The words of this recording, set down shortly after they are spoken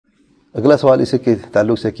अगला सवाल इसी के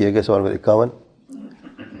ताल्लुक से किया गया, सवाल नंबर 51।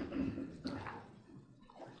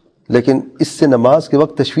 लेकिन इससे नमाज के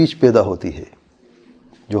वक्त तशवीश पैदा होती है,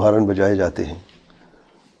 जो हारन बजाए जाते हैं।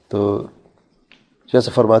 तो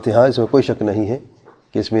जैसे फरमाते हैं, हाँ इसमें कोई शक नहीं है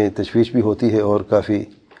कि इसमें तशवीश भी होती है और काफ़ी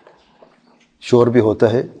शोर भी होता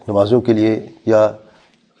है नमाज़ों के लिए या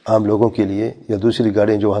आम लोगों के लिए या दूसरी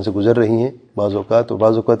गाड़ियाँ जो वहाँ से गुज़र रही हैं। बाज़ औक़ात, और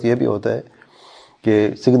बाज़ औक़ात यह भी होता है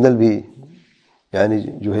कि सिग्नल भी यानी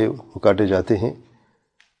जो है वो काटे जाते हैं,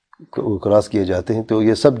 वो क्रॉस किए जाते हैं। तो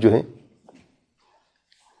ये सब जो है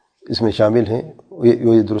इसमें शामिल हैं,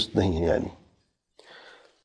 ये दुरुस्त नहीं है यानी।